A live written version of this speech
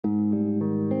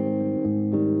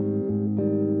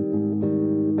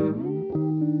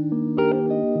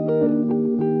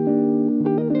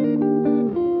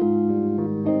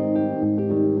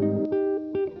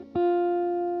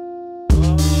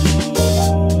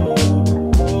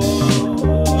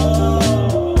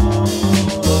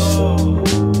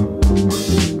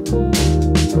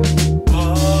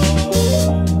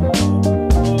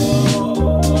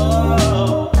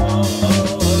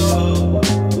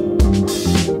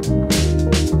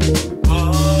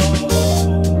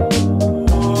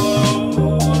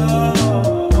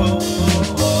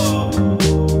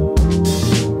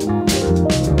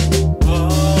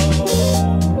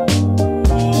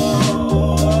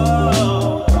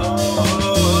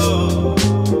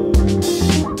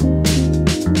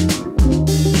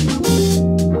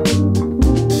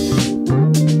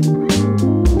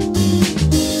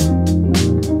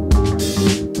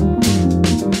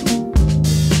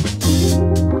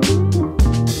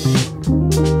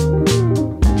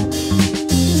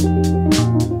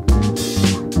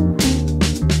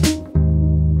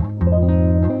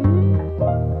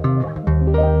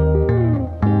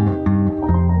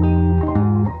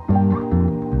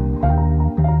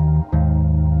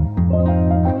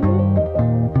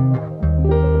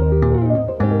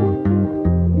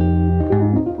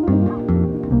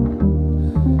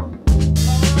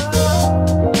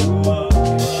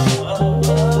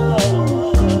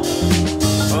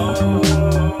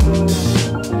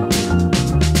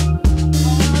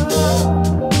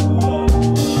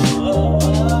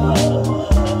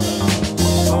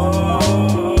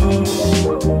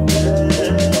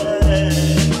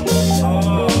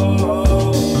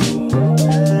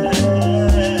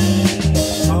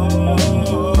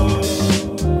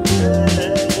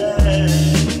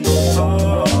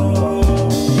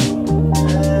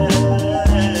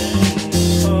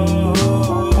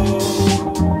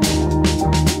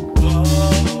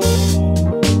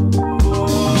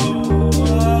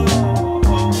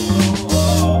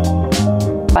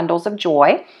Bundles of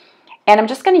Joy. And I'm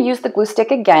just going to use the glue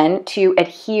stick again to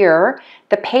adhere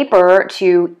the paper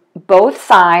to both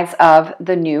sides of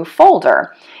the new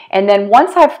folder. And then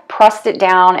once I've pressed it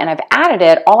down and I've added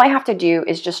it, all I have to do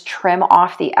is just trim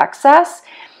off the excess.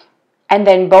 And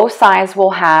then both sides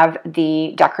will have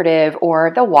the decorative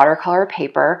or the watercolor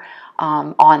paper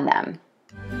on them.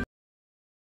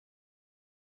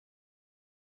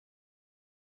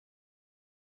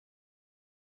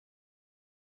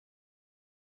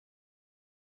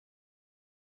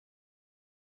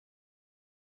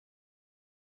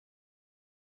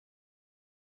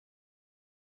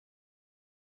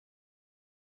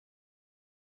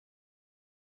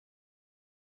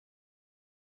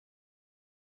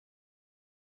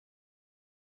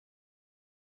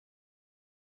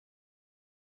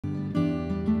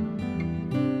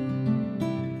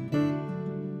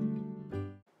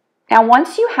 Now,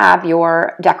 once you have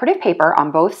your decorative paper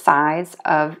on both sides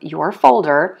of your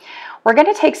folder, we're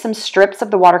going to take some strips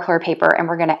of the watercolor paper and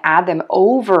we're going to add them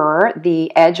over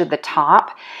the edge of the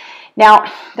top. Now,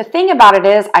 the thing about it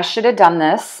is I should have done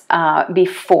this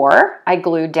before I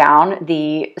glued down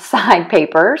the side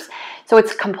papers. So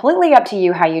it's completely up to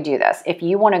you how you do this. If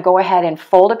you want to go ahead and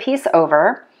fold a piece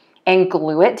over and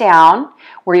glue it down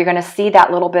where you're going to see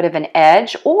that little bit of an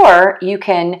edge, or you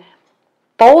can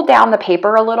fold down the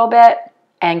paper a little bit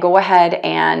and go ahead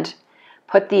and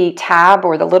put the tab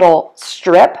or the little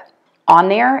strip on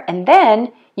there, and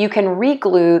then you can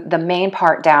re-glue the main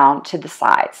part down to the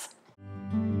sides.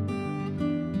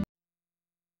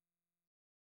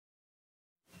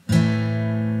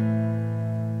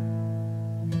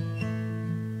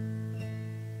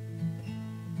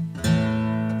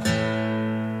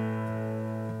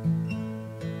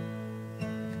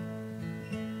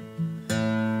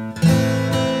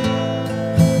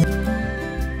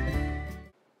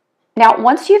 Now,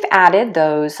 once you've added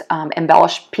those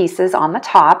embellished pieces on the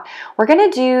top, we're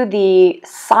going to do the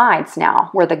sides now,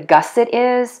 where the gusset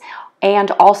is,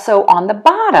 and also on the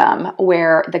bottom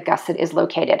where the gusset is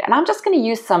located. And I'm just going to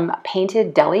use some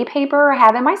painted deli paper I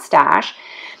have in my stash.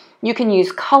 You can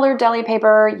use colored deli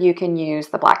paper, you can use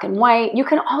the black and white, you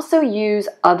can also use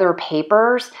other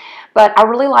papers, but I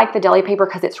really like the deli paper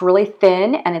because it's really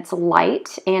thin and it's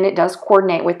light, and it does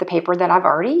coordinate with the paper that I've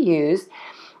already used.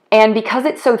 And because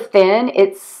it's so thin,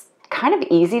 it's kind of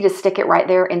easy to stick it right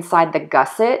there inside the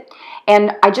gusset.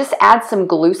 And I just add some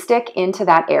glue stick into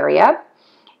that area.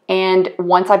 And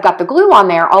once I've got the glue on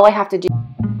there, all I have to do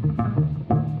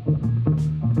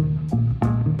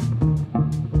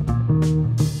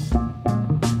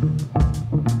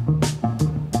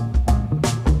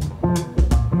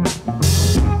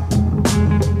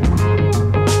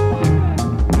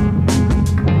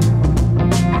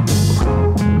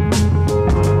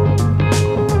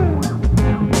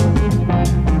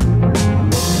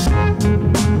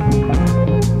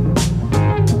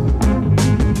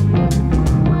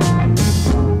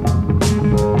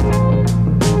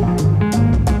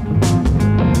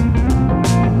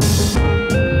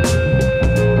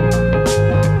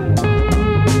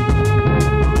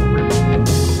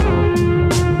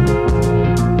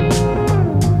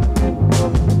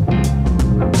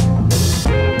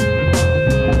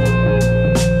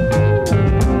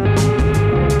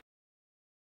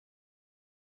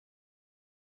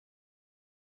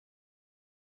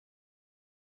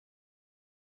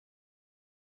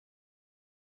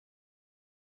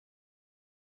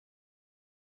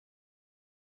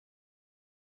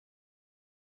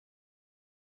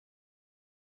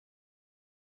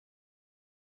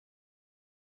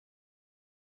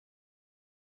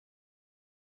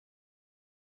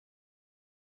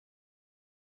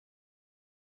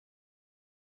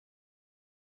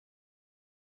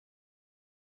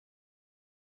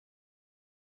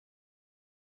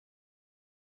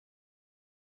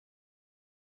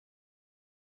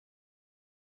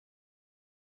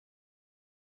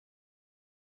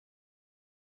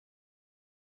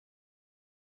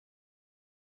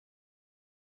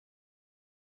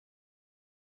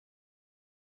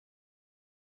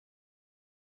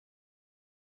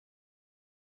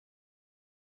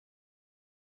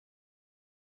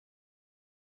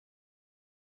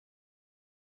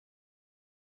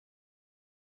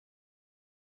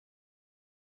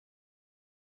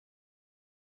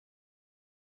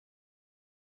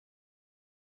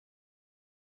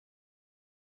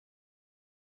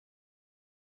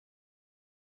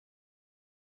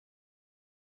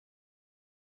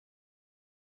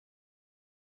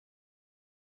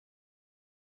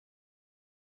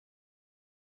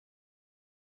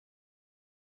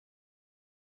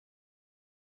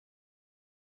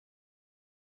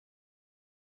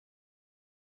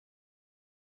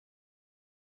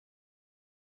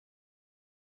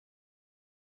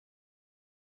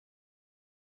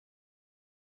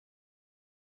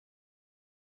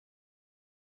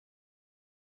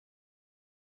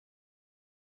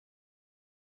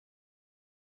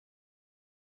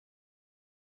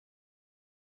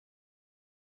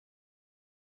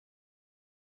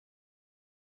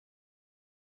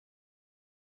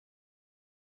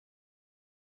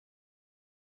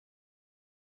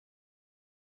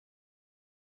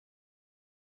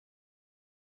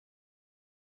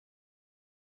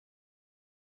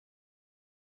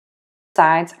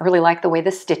sides. I really like the way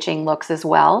the stitching looks as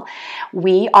well.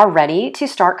 We are ready to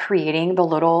start creating the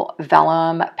little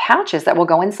vellum pouches that will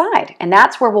go inside. And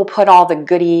that's where we'll put all the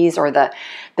goodies or the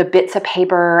bits of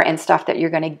paper and stuff that you're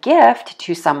going to gift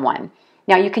to someone.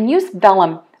 Now you can use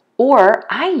vellum, or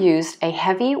I used a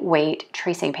heavyweight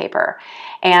tracing paper,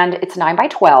 and it's 9 by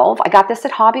 12. I got this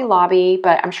at Hobby Lobby,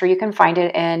 but I'm sure you can find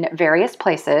it in various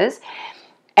places.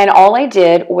 And all I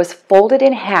did was fold it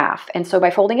in half. And so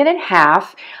by folding it in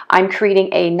half, I'm creating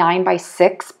a 9 by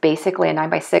 6, basically a 9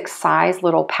 by 6 size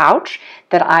little pouch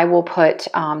that I will put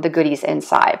the goodies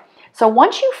inside. So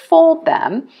once you fold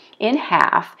them in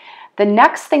half, the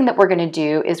next thing that we're going to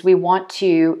do is we want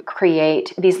to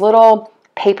create these little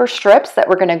paper strips that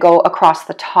we're going to go across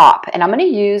the top. And I'm going to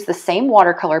use the same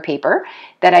watercolor paper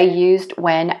that I used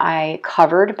when I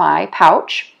covered my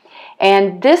pouch.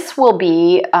 And this will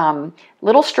be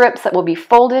little strips that will be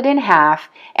folded in half,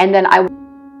 and then I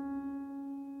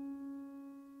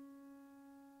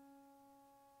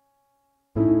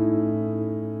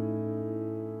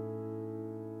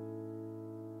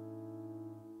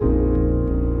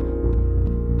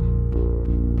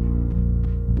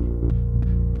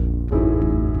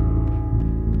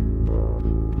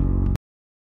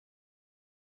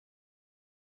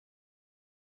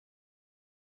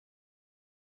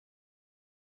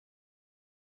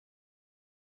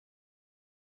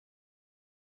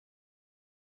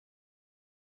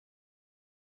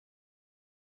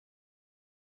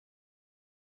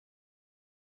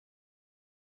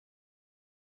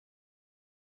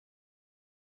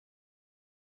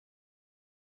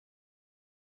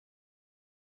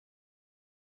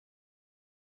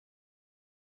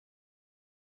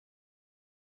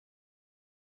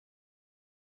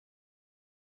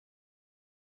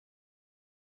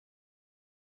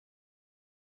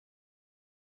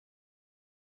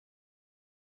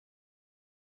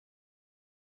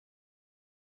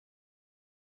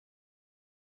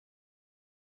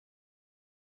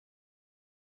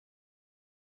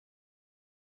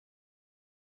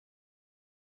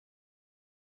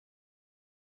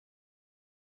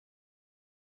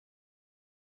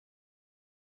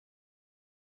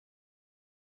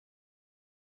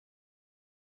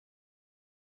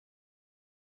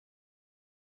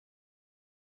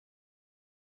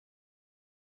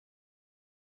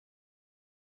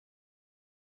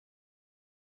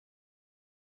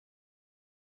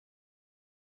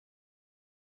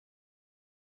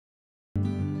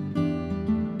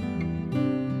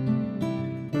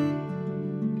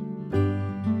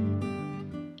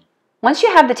once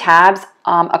you have the tabs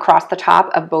across the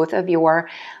top of both of your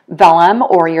vellum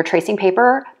or your tracing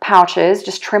paper pouches,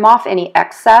 just trim off any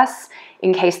excess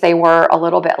in case they were a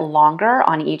little bit longer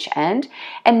on each end.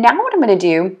 And now what I'm going to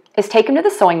do is take them to the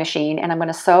sewing machine, and I'm going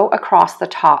to sew across the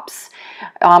tops,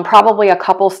 probably a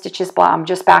couple stitches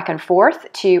just back and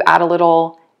forth to add a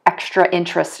little extra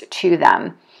interest to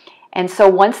them. And so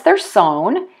once they're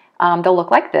sewn, they'll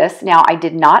look like this. Now, I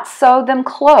did not sew them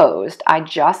closed. I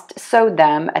just sewed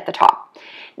them at the top.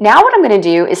 Now what I'm going to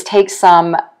do is take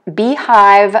some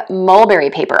beehive mulberry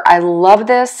paper. I love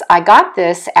this. I got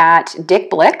this at Dick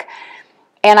Blick,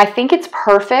 and I think it's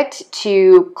perfect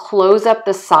to close up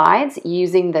the sides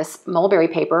using this mulberry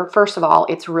paper. First of all,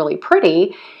 it's really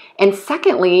pretty, and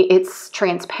secondly, it's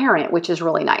transparent, which is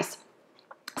really nice.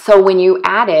 So when you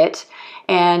add it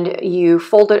and you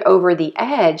fold it over the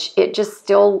edge,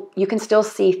 you can still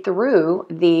see through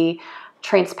the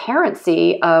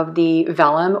transparency of the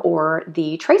vellum or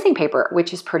the tracing paper,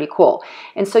 which is pretty cool.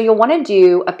 And so you'll want to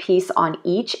do a piece on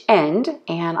each end,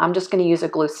 and I'm just going to use a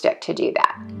glue stick to do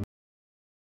that.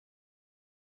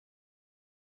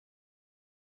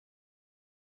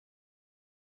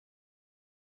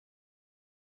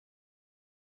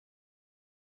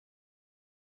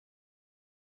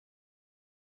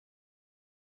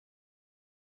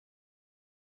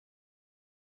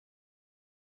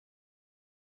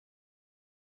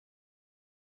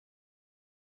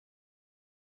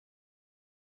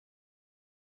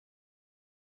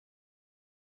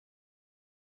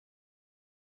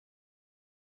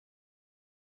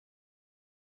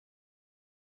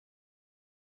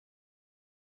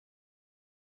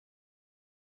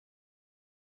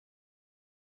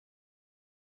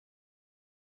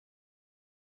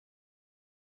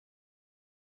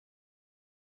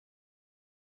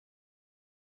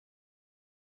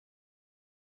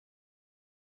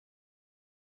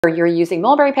 Or you're using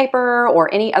mulberry paper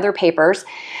or any other papers,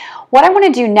 what I want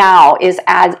to do now is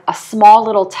add a small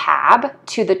little tab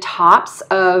to the tops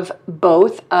of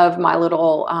both of my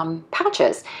little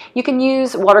pouches. You can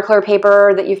use watercolor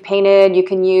paper that you've painted. You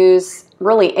can use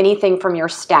really anything from your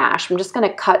stash. I'm just going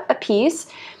to cut a piece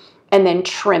and then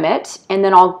trim it, and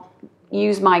then I'll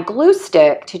use my glue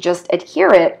stick to just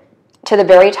adhere it to the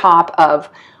very top of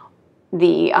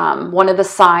the one of the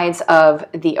sides of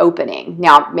the opening.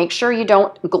 Now, make sure you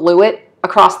don't glue it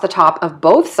across the top of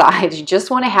both sides. You just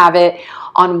want to have it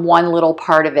on one little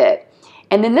part of it.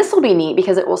 And then this will be neat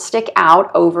because it will stick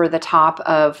out over the top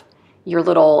of your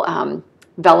little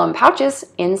vellum pouches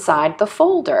inside the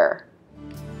folder.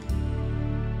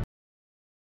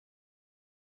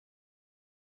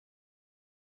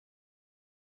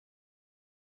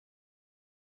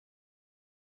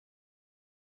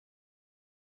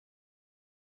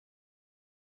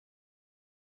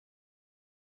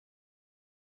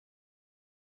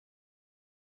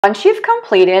 Once you've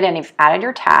completed and you've added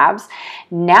your tabs,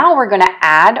 now we're going to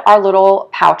add our little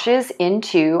pouches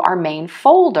into our main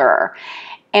folder.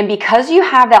 And because you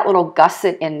have that little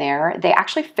gusset in there, they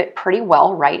actually fit pretty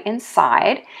well right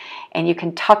inside. And you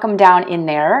can tuck them down in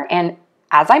there. And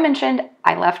as I mentioned,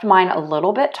 I left mine a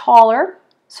little bit taller,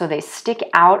 so they stick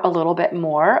out a little bit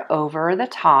more over the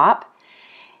top.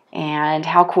 And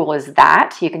how cool is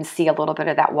that? You can see a little bit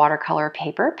of that watercolor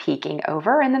paper peeking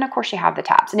over, and then of course you have the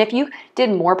tabs. And if you did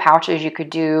more pouches, you could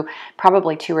do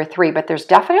probably 2 or 3, but there's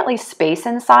definitely space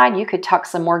inside. You could tuck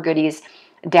some more goodies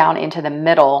down into the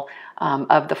middle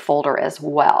of the folder as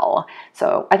well.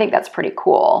 So I think that's pretty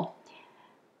cool.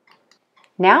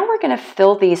 Now we're going to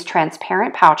fill these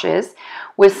transparent pouches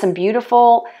with some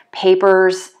beautiful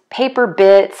papers, paper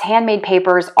bits, handmade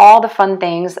papers, all the fun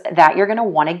things that you're going to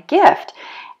want to gift.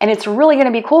 And it's really going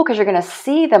to be cool because you're going to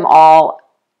see them all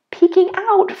peeking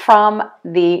out from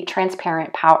the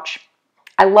transparent pouch.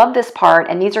 I love this part,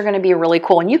 and these are going to be really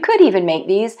cool. And you could even make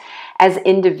these as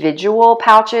individual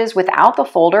pouches without the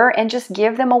folder and just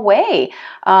give them away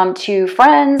to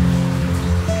friends.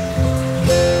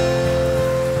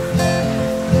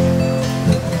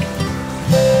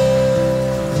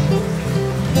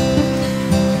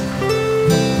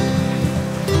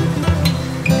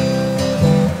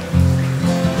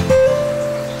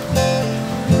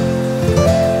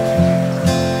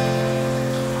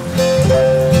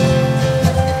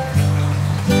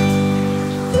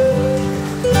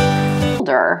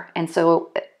 And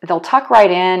so they'll tuck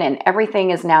right in, and everything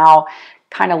is now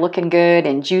kind of looking good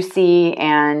and juicy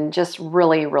and just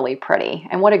really, really pretty.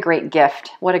 And what a great gift.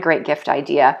 What a great gift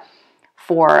idea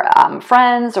for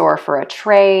friends or for a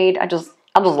trade. I just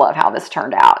love how this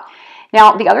turned out.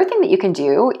 Now, the other thing that you can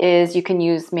do is you can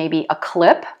use maybe a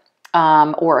clip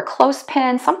or a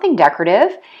clothespin, something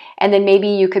decorative, and then maybe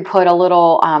you could put a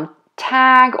little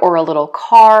tag or a little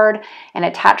card and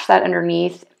attach that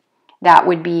underneath. That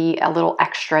would be a little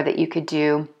extra that you could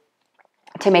do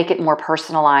to make it more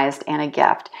personalized and a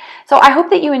gift. So I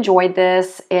hope that you enjoyed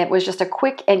this. It was just a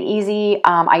quick and easy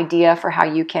idea for how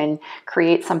you can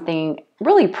create something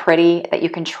really pretty that you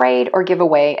can trade or give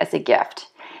away as a gift.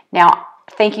 Now,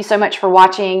 thank you so much for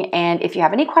watching, and if you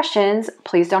have any questions,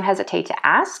 please don't hesitate to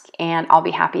ask, and I'll be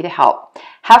happy to help.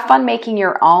 Have fun making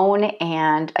your own,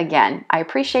 and again, I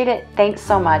appreciate it. Thanks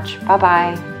so much.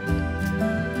 Bye-bye.